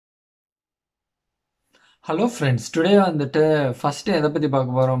Hello friends, today வந்துட்டு first எதை பற்றி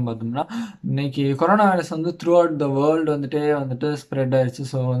பார்க்க போகிறோம் பார்த்தோம்னா, இன்னைக்கு கொரோனா வைரஸ் வந்து த்ரூ அவுட் த வேர்ல்டு வந்துட்டு ஸ்ப்ரெட் ஆயிடுச்சு.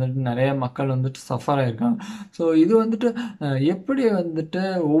 ஸோ வந்துட்டு நிறைய மக்கள் வந்துட்டு சஃபர் ஆயிருக்காங்க. ஸோ இது வந்துட்டு எப்படி வந்துட்டு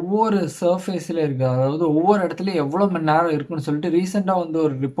ஒவ்வொரு சர்ஃபேஸில் இருக்குது, அதாவது ஒவ்வொரு இடத்துலையும் எவ்வளோ மணி நேரம் இருக்குன்னு சொல்லிட்டு ரீசெண்டாக வந்து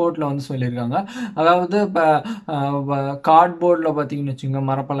ஒரு ரிப்போர்ட்டில் வந்து சொல்லியிருக்காங்க. அதாவது இப்போ கார்ட்போர்டில் பார்த்தீங்கன்னு வச்சுக்கோங்க,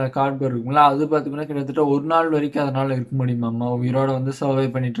 மரப்பல கார்ட்போர்ட் இருக்குங்களா, அது பார்த்தீங்கன்னா கிட்டத்தட்ட ஒரு நாள் வரைக்கும் அதனால் இருக்க முடியுமாம்மா, உயிரோட வந்து சர்வை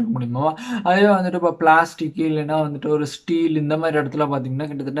பண்ணிட்டு இருக்க முடியுமாம்மா. அதே வந்துட்டு இப்போ பிளாஸ்டிக் இல்லைன்னா வந்துட்டு ஒரு ஸ்டீல் இந்த மாதிரி இடத்துல பார்த்தீங்கன்னா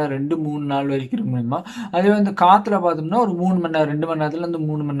கிட்டத்தட்ட 2-3 நாள் வரைக்கும் இருக்க முடியுமா. அதே வந்து காற்றுல பார்த்தோம்னா ஒரு 3 மணி நேரம், 2 மணி நேரத்துலேருந்து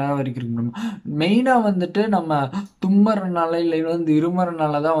 3 மணி நேரம் வரைக்கும் இருக்க முடியுமா. மெயினாக வந்துட்டு நம்ம தும்மறனால இல்லை வந்து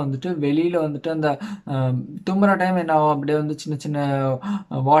இருமறனால தான் வந்துட்டு வெளியில் வந்துட்டு அந்த தும்முற டைம் என்ன ஆகும், அப்படியே வந்து சின்ன சின்ன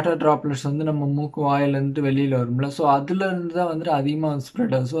வாட்டர் ட்ராப்லெட்ஸ் வந்து நம்ம மூக்கு வாயிலேருந்து வெளியில் வரும்ல. ஸோ அதுலேருந்து தான் வந்துட்டு அதிகமாக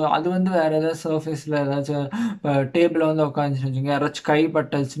ஸ்ப்ரெட் ஆகும். ஸோ அது வந்து வேறு ஏதாவது சர்ஃபேஸில் ஏதாச்சும் டேபிளில் வந்து உட்காந்துச்சுன்னு வச்சுக்கோங்க, யாராச்சும் கை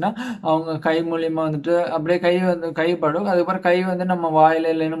பட்டுச்சுன்னா அவங்க கை மூலியமாக வந்துட்டு அப்படியே கை வந்து கை படும், அதுக்கப்புறம் கை வந்து நம்ம வாயில்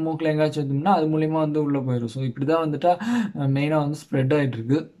இல்லைன்னா மூக்கில் எங்கேயாச்சும் வச்சோம்னா அது மூலியமா வந்து உள்ளே போயிடும். ஸோ இப்படி தான் வந்துட்டு மெயினாக வந்து ஸ்ப்ரெட் ஆகிட்டு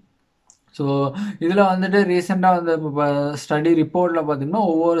இருக்கு. ஸோ இதில் வந்துட்டு ரீசெண்டாக வந்து இப்போ ஸ்டடி ரிப்போர்ட்டில் பார்த்தீங்கன்னா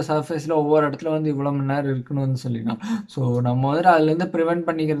ஒவ்வொரு சர்ஃபேஸில் ஒவ்வொரு இடத்துல வந்து இவ்வளோ மணி நேரம் இருக்குன்னு வந்து சொல்லியிருக்காங்க. ஸோ நம்ம வந்துட்டு அதுலேருந்து ப்ரிவெண்ட்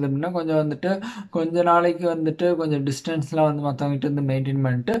பண்ணிக்கிறது அப்படின்னா கொஞ்சம் வந்துட்டு கொஞ்ச நாளைக்கு வந்துட்டு கொஞ்சம் டிஸ்டன்ஸ்லாம் வந்து மற்றவங்ககிட்ட இருந்து மெயின்டைன்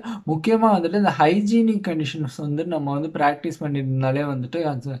பண்ணிட்டு, முக்கியமாக வந்துட்டு இந்த ஹைஜீனிக் கண்டிஷன்ஸ் வந்து நம்ம வந்து ப்ராக்டிஸ் பண்ணிட்டு இருந்தாலே வந்துட்டு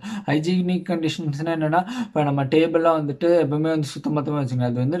ஹைஜீனிக் கண்டிஷன்ஸ்னால் என்னென்னா, இப்போ நம்ம டேபிளாக வந்துட்டு எப்பவுமே வந்து சுத்தமாக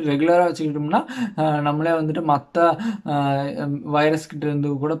வச்சுக்கோங்க. அது வந்து ரெகுலராக வச்சுக்கிட்டோம்னா நம்மளே வந்துட்டு மற்ற வைரஸ்கிட்ட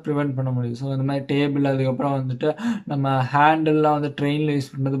இருந்து கூட ப்ரிவெண்ட் பண்ண முடியும். ஸோ இந்த மாதிரி டேபிள், அதுக்கப்புறம் வந்துட்டு நம்ம ஹேண்டல்லாம் வந்து ட்ரெயினில் யூஸ்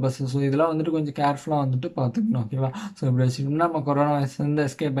பண்ணுறது, பஸ்ஸு, ஸோ இதெல்லாம் வந்துட்டு கொஞ்சம் கேர்ஃபுல்லாக வந்துட்டு பார்த்துக்கணும். ஓகேவா. ஸோ இப்படி வச்சுக்கணும்னா நம்ம கொரோனா வைரஸ் வந்து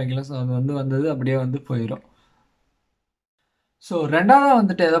எஸ்கேப் ஆகிக்கலாம். ஸோ அது வந்தது அப்படியே வந்து போயிடும். ஸோ ரெண்டாவதாக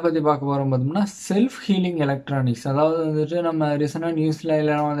வந்துட்டு எதை பற்றி பார்க்க போகிறோம் பார்த்தோம்னா, செல்ஃப் ஹீலிங் எலக்ட்ரானிக்ஸ். அதாவது வந்துட்டு நம்ம ரீசெண்டாக நியூஸில்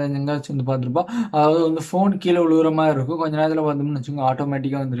இல்லைனா வந்து எங்கேயாச்சும் வந்து பார்த்துருப்போம். அதாவது வந்து ஃபோன் கீழே விழுகிற மாதிரி இருக்கும், கொஞ்ச நேரத்தில் பார்த்தோம்னு வச்சுக்கோங்க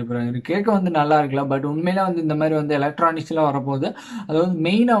ஆட்டோமேட்டிக்காக வந்துருப்பாங்க. இது கேட்க வந்து நல்லா இருக்கலாம், பட் உண்மையிலே வந்து இந்த மாதிரி வந்து எலக்ட்ரானிக்ஸ்லாம் வரப்போகுது. அதாவது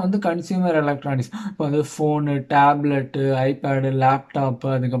மெயினாக வந்து கன்சியூமர் எலக்ட்ரானிக்ஸ். இப்போ வந்து ஃபோனு, டேப்லெட்டு, ஐபேடு, லேப்டாப்பு,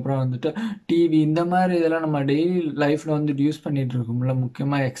 அதுக்கப்புறம் வந்துட்டு டிவி, இந்த மாதிரி இதெல்லாம் நம்ம டெய்லி லைஃப்பில் வந்துட்டு யூஸ் பண்ணிகிட்டு இருக்கோம்ல.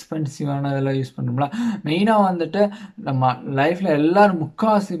 முக்கியமாக எக்ஸ்பென்சிவான இதெல்லாம் யூஸ் பண்ணுறோம்ல. மெயினாக வந்துட்டு நம்ம லைஃப்பில் எல்லாரும்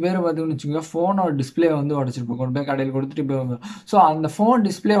முக்கால்வாசி பேர் பார்த்தீங்கன்னு வச்சுக்கோங்க, ஃபோனோட டிஸ்பிளே வந்து உடச்சிருப்போம், கொண்டு போய் கடையில் கொடுத்துட்டு போய் வந்து. ஸோ அந்த ஃபோன்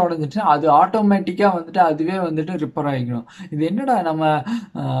டிஸ்பிளே உடஞ்சிச்சுன்னா அது ஆட்டோமேட்டிக்காக வந்துட்டு அதுவே வந்துட்டு ரிப்பேர் ஆகிக்கணும். இது என்னடா நம்ம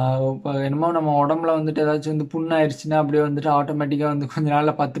இப்போ என்னமோ நம்ம உடம்புல வந்துட்டு ஏதாச்சும் வந்து புண்ணாயிருச்சுன்னா அப்படியே வந்துட்டு ஆட்டோமேட்டிக்காக வந்து கொஞ்ச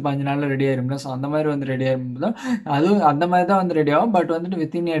நாளில் 10-15 நாளில் ரெடி ஆயிரும்ல. ஸோ அந்த மாதிரி வந்து ரெடி ஆகிருக்கும் தான், அதுவும் அந்த மாதிரி தான் வந்து ரெடி ஆகும். பட் வந்துட்டு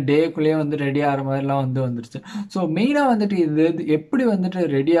வித்தின் எ டேக்குள்ளேயே வந்து ரெடி ஆகிற மாதிரிலாம் வந்து வந்துருச்சு. ஸோ மெயினாக வந்துட்டு இது எப்படி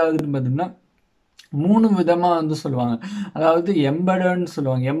வந்துட்டு ரெடி ஆகுதுன்னு பார்த்தோம்னா 3 விதமாக வந்து சொல்லுவாங்க. அதாவது எம்படட்னு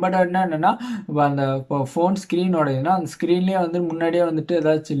சொல்லுவாங்க. எம்படட்னா என்னென்னா, இப்போ அந்த இப்போ ஃபோன் ஸ்க்ரீனோடதுன்னா அந்த ஸ்க்ரீன்லேயே வந்து முன்னாடியே வந்துட்டு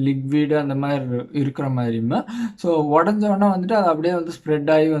ஏதாச்சும் லிக்விடு அந்த மாதிரி இருக்கிற மாதிரியுமே. ஸோ உடஞ்சோடனே வந்துட்டு அது அப்படியே வந்து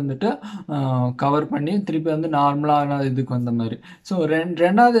ஸ்ப்ரெட் ஆகி வந்துட்டு கவர் பண்ணி திருப்பி வந்து நார்மலான இதுக்கு வந்த மாதிரி. ஸோ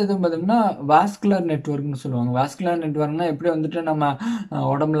ரெண்டாவது எதுவும் பார்த்தோம்னா வாஸ்குலர் நெட்வொர்க்னு சொல்லுவாங்க. வாஸ்குலர் நெட்வொர்க்னா எப்படி வந்துட்டு நம்ம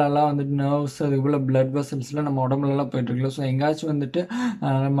உடம்புலலாம் வந்துட்டு நர்வ்ஸ், அதுக்குள்ள பிளட் வெசல்ஸ்லாம் நம்ம உடம்புலலாம் போயிட்டுருக்குல்ல. ஸோ எங்கேயாச்சும் வந்துட்டு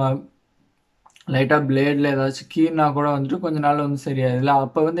நம்ம லைட்டாக பிளேடில் ஏதாச்சும் கீறினா கூட வந்துட்டு கொஞ்ச நாள் வந்து சரியாயிடுதுல.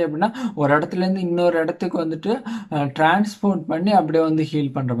 அப்போ வந்து எப்படின்னா ஒரு இடத்துலேருந்து இன்னொரு இடத்துக்கு வந்துட்டு டிரான்ஸ்போர்ட் பண்ணி அப்படியே வந்து ஹீல்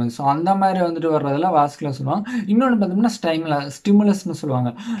பண்ணுற மாதிரி. ஸோ அந்த மாதிரி வந்துட்டு வர்றதில் வாஸ்குலர் சொல்லுவாங்க. இன்னொன்று பார்த்தோம்னா ஸ்டிமுலஸ்னு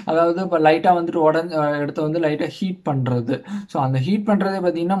சொல்லுவாங்க. அதாவது இப்போ லைட்டாக வந்துட்டு உடஞ்ச இடத்த வந்து லைட்டாக ஹீட் பண்ணுறது. ஸோ அந்த ஹீட் பண்ணுறதே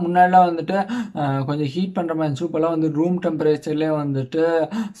பார்த்தீங்கன்னா முன்னாடிலாம் வந்துட்டு கொஞ்சம் ஹீட் பண்ணுற மாதிரி இருந்துச்சு. இப்போலாம் வந்து ரூம் டெம்பரேச்சர்லேயே வந்துட்டு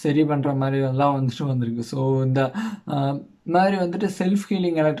சரி பண்ணுற மாதிரி எல்லாம் வந்துட்டு வந்திருக்கு. ஸோ இந்த மாதிரி வந்துட்டு செல்ஃப்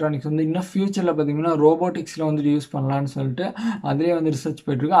ஹீலிங் எலக்ட்ரானிக்ஸ் வந்து இன்னும் ஃபியூச்சரில் பார்த்தீங்கன்னா ரோபோட்டிக்ஸில் வந்துட்டு யூஸ் பண்ணலான்னு சொல்லிட்டு அதுலேயே வந்து ரிசர்ச்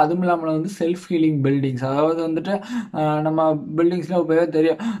போயிட்டுருக்கு. அதுவும் இல்லாமல் வந்து செல்ஃப் ஹீலிங் பில்டிங்ஸ், அதாவது வந்துட்டு நம்ம பில்டிங்ஸில் இப்போவே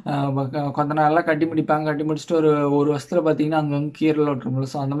தெரியும், கொஞ்ச நாளெலாம் கட்டி முடிப்பாங்க, கட்டி முடிச்சுட்டு ஒரு வருஷத்தில் பார்த்தீங்கன்னா அங்கே வந்து கீரல்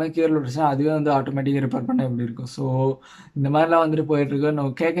விட்டுருமில்ல. ஸோ அந்த மாதிரி கீரல் விட்டுருச்சுன்னா அதுவே வந்து ஆட்டோமேட்டிக்காக ரிப்பேர் பண்ண எப்படி இருக்கும். ஸோ இந்த மாதிரிலாம் வந்துட்டு போயிட்டுருக்கு.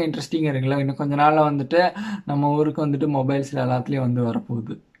 நம்ம கேட்க இன்ட்ரெஸ்டிங்காக இருக்குல்ல. இன்னும் கொஞ்ச நாளில் வந்துட்டு நம்ம ஊருக்கு வந்துட்டு மொபைல்ஸில் எல்லாத்துலேயும் வந்து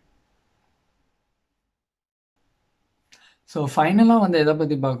வரப்போகுது. ஸோ ஃபைனலாக வந்து எதை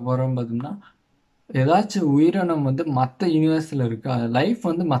பற்றி பார்க்க போகிறோம்னு பார்த்தோம்னா, ஏதாச்சும் உயிரினம் வந்து மற்ற யூனிவர்ஸில் இருக்கா, லைஃப்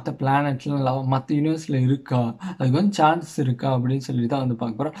வந்து மற்ற பிளானட்லாம் மற்ற யூனிவர்ஸில் இருக்கா, அதுக்கு வந்து சான்ஸ் இருக்கா அப்படின்னு சொல்லி தான் வந்து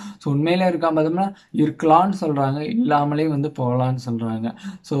பார்க்க போகிறோம். ஸோ உண்மையிலே இருக்கா பார்த்தோம்னா இருக்கலான்னு சொல்கிறாங்க, இல்லாமலே வந்து போகலான்னு சொல்கிறாங்க.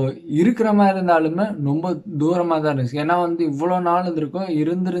 ஸோ இருக்கிற மாதிரி இருந்தாலுமே ரொம்ப தூரமாக தான் இருந்துச்சு. ஏன்னா வந்து இவ்வளோ நாள்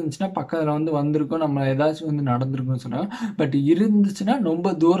இருந்துருந்துச்சுன்னா பக்கத்தில் வந்து வந்திருக்கும், நம்ம ஏதாச்சும் வந்து நடந்திருக்குன்னு சொல்கிறாங்க. பட் இருந்துச்சுன்னா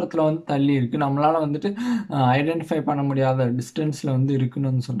ரொம்ப தூரத்தில் வந்து தள்ளி இருக்குது, நம்மளால் வந்துட்டு ஐடென்டிஃபை பண்ண முடியாத டிஸ்டன்ஸில் வந்து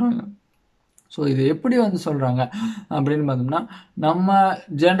இருக்குன்னு வந்து சொல்கிறாங்க. ஸோ இது எப்படி வந்து சொல்கிறாங்க அப்படின்னு பார்த்தோம்னா, நம்ம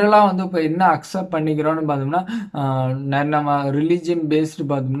ஜென்ரலாக வந்து இப்போ என்ன அக்செப்ட் பண்ணிக்கிறோன்னு பார்த்தோம்னா, நம்ம ரிலீஜியன் பேஸ்டு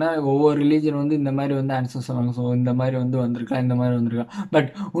பார்த்தோம்னா ஒவ்வொரு ரிலீஜன் வந்து இந்த மாதிரி வந்து ஆன்சர் சொல்லுவாங்க. ஸோ இந்த மாதிரி வந்து வந்திருக்கலாம், இந்த மாதிரி வந்திருக்கலாம். பட்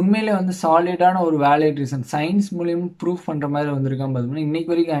உண்மையிலே வந்து சாலிடான ஒரு வேலிட் ரீசன் சயின்ஸ் மூலியமாக ப்ரூஃப் பண்ணுற மாதிரி வந்திருக்கான்னு பார்த்தோம்னா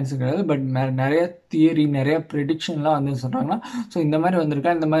இன்னைக்கு வரைக்கும் ஆன்சர் கிடையாது. பட் நிறைய தியரி, நிறைய ப்ரெடிக்ஷன்லாம் வந்து சொல்கிறாங்கன்னா, ஸோ இந்த மாதிரி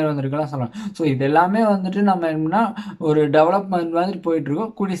வந்திருக்கலாம், இந்த மாதிரி வந்திருக்கலாம் சொல்கிறாங்க. ஸோ இது எல்லாமே வந்துட்டு நம்ம என்னன்னா ஒரு டெவலப்மெண்ட் மாதிரி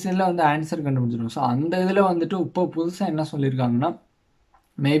போயிட்டுருக்கோம். கூடிய சீரில் வந்து ஆன்சர் கண்டுபிடிச்சிருக்கோம். ஸோ அந்த இதில் வந்துட்டு இப்போ புதுசாக என்ன சொல்லியிருக்காங்கன்னா,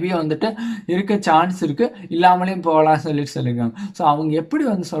 மேபி வந்துட்டு இருக்க சான்ஸ் இருக்குது, இல்லாமலேயும் போகலாம் சொல்லியிருக்காங்க. ஸோ அவங்க எப்படி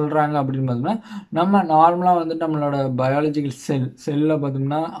வந்து சொல்கிறாங்க அப்படின்னு பார்த்தோம்னா, நம்ம நார்மலாக வந்துட்டு நம்மளோட பயாலஜிக்கல் செல்லில்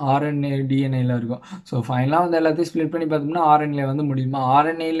பார்த்தோம்னா ஆர்என்ஏ டிஎன்ஏல இருக்கும். ஸோ ஃபைனலாக வந்து எல்லாத்தையும் ஸ்ப்ளிட் பண்ணி பார்த்தோம்னா ஆர்என்ஏ வந்து முடியுமா,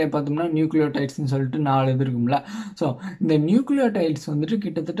 ஆர்என்ஏல பார்த்தோம்னா நியூக்ளியோடைட்ஸ்ன்னு சொல்லிட்டு 4 இது இருக்கும்ல. ஸோ இந்த நியூக்ளியோடைட்ஸ் வந்துட்டு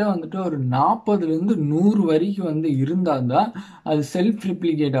கிட்டத்தட்ட வந்துட்டு ஒரு 40லேருந்து 100 வரைக்கும் வந்து இருந்தால் தான் அது செல்ஃப்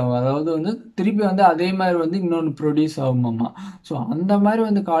ரிப்ளிகேட் ஆகும். அதாவது வந்து திருப்பி வந்து அதே மாதிரி வந்து இன்னொன்று ப்ரொடியூஸ் ஆகுமாம்மா. ஸோ அந்த மாதிரி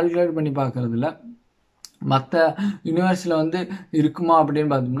வந்து கால்குலேட் பண்ணி பார்க்குறதுல மற்ற யூனிவர்ஸில் வந்து இருக்குமா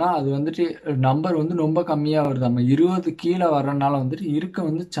அப்படின்னு பார்த்தோம்னா அது வந்துட்டு நம்பர் வந்து ரொம்ப கம்மியாக வருது. நம்ம 20 கீழே வர்றதுனால வந்துட்டு இருக்க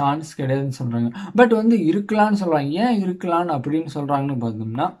வந்து சான்ஸ் கிடையாதுன்னு சொல்கிறாங்க. பட் வந்து இருக்கலான்னு சொல்கிறாங்க. ஏன் இருக்கலான்னு அப்படின்னு சொல்கிறாங்கன்னு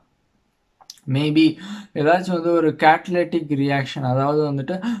பார்த்தோம்னா, மேபி ஏதாச்சும் வந்து ஒரு கேட்டலிட்டிக் ரியாக்ஷன், அதாவது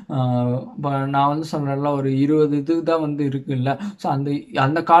வந்துட்டு நான் வந்து சொல்கிறேன்ல ஒரு 20 இது தான் வந்து இருக்குல்ல. ஸோ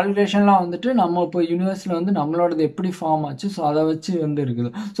அந்த கால்குலேஷன்லாம் வந்துட்டு நம்ம இப்போ யூனிவர்ஸில் வந்து நம்மளோடது எப்படி ஃபார்ம் ஆச்சு, ஸோ அதை வச்சு வந்து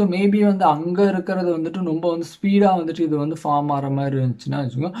இருக்குது. ஸோ மேபி வந்து அங்கே இருக்கிறது வந்துட்டு ரொம்ப வந்து ஸ்பீடாக வந்துட்டு இது வந்து ஃபார்ம் ஆகிற மாதிரி இருந்துச்சுன்னா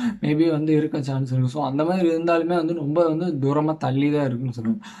வச்சுக்கோ, மேபி வந்து இருக்க சான்ஸ் இருக்குது. ஸோ அந்த மாதிரி இருந்தாலுமே வந்து ரொம்ப வந்து தூரமாக தள்ளி தான் இருக்குன்னு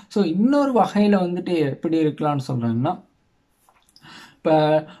சொல்கிறாங்க. ஸோ இன்னொரு வகையில் வந்துட்டு எப்படி இருக்கலாம்னு சொல்கிறாங்கன்னா, இப்போ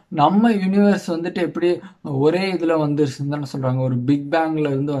நம்ம யூனிவர்ஸ் வந்துட்டு எப்படி ஒரே இதில் வந்துருச்சுன்னு தானே சொல்கிறாங்க, ஒரு பிக் பேங்கில்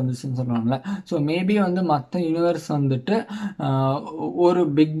இருந்து வந்துச்சுன்னு சொல்கிறாங்கல்ல. ஸோ மேபி வந்து மற்ற யூனிவர்ஸ் வந்துட்டு ஒரு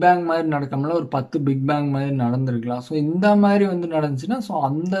பிக் பேங் மாதிரி நடக்காமல ஒரு 10 பிக் பேங் மாதிரி நடந்திருக்கலாம். ஸோ இந்த மாதிரி வந்து நடந்துச்சுன்னா ஸோ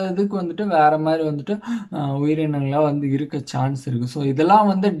அந்த இதுக்கு வந்துட்டு வேறு மாதிரி வந்துட்டு உயிரினங்களாக வந்து இருக்க சான்ஸ் இருக்குது. ஸோ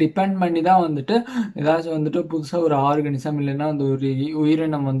இதெல்லாம் வந்து டிபெண்ட் பண்ணி தான் வந்துட்டு ஏதாச்சும் வந்துட்டு புதுசாக ஒரு ஆர்கனிசம் இல்லைன்னா அந்த ஒரு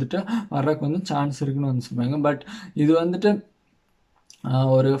உயிரினம் வந்துட்டு வர்றதுக்கு வந்து சான்ஸ் இருக்குன்னு வந்து சொல்கிறாங்க. பட் இது வந்துட்டு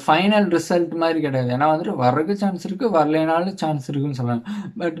ஒரு ஃபைனல் ரிசல்ட் மாதிரி கிடையாது. ஏன்னா வந்துட்டு வர்றதுக்கு சான்ஸ் இருக்குது, வரலைனாலும் சான்ஸ் இருக்குன்னு சொல்கிறாங்க.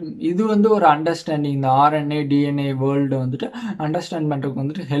 பட் இது வந்து ஒரு அண்டர்ஸ்டாண்டிங், இந்த ஆர்என்ஏ டிஎன்ஏ வேர்ல்டு வந்துட்டு அண்டர்ஸ்டாண்ட் பண்ணுறதுக்கு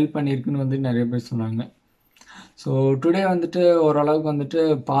வந்துட்டு ஹெல்ப் பண்ணியிருக்குன்னு வந்து நிறைய பேர் சொன்னாங்க. ஸோ டுடே வந்துட்டு ஓரளவுக்கு வந்துட்டு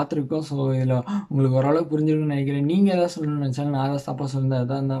பார்த்துருக்கோம். ஸோ இதில் உங்களுக்கு ஓரளவுக்கு புரிஞ்சிருக்குன்னு நினைக்கிறேன். நீங்கள் எதாவது சொல்லணும்னு நினச்சாலும் நான் எதாவது தப்பாக சொல்லியிருந்தேன்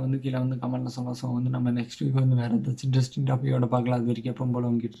எதாவது இருந்தால் வந்து கீழே வந்து கமெண்ட்டில் சொல்லலாம். ஸோ வந்து நம்ம நெக்ஸ்ட் வீக் வந்து வேறு ஏதாச்சும் இன்ட்ரெஸ்டிங் டாப்பிக்கோட பார்க்கலாம். அது வரைக்கும் எப்போ போல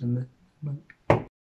உங்ககிட்ட இருந்து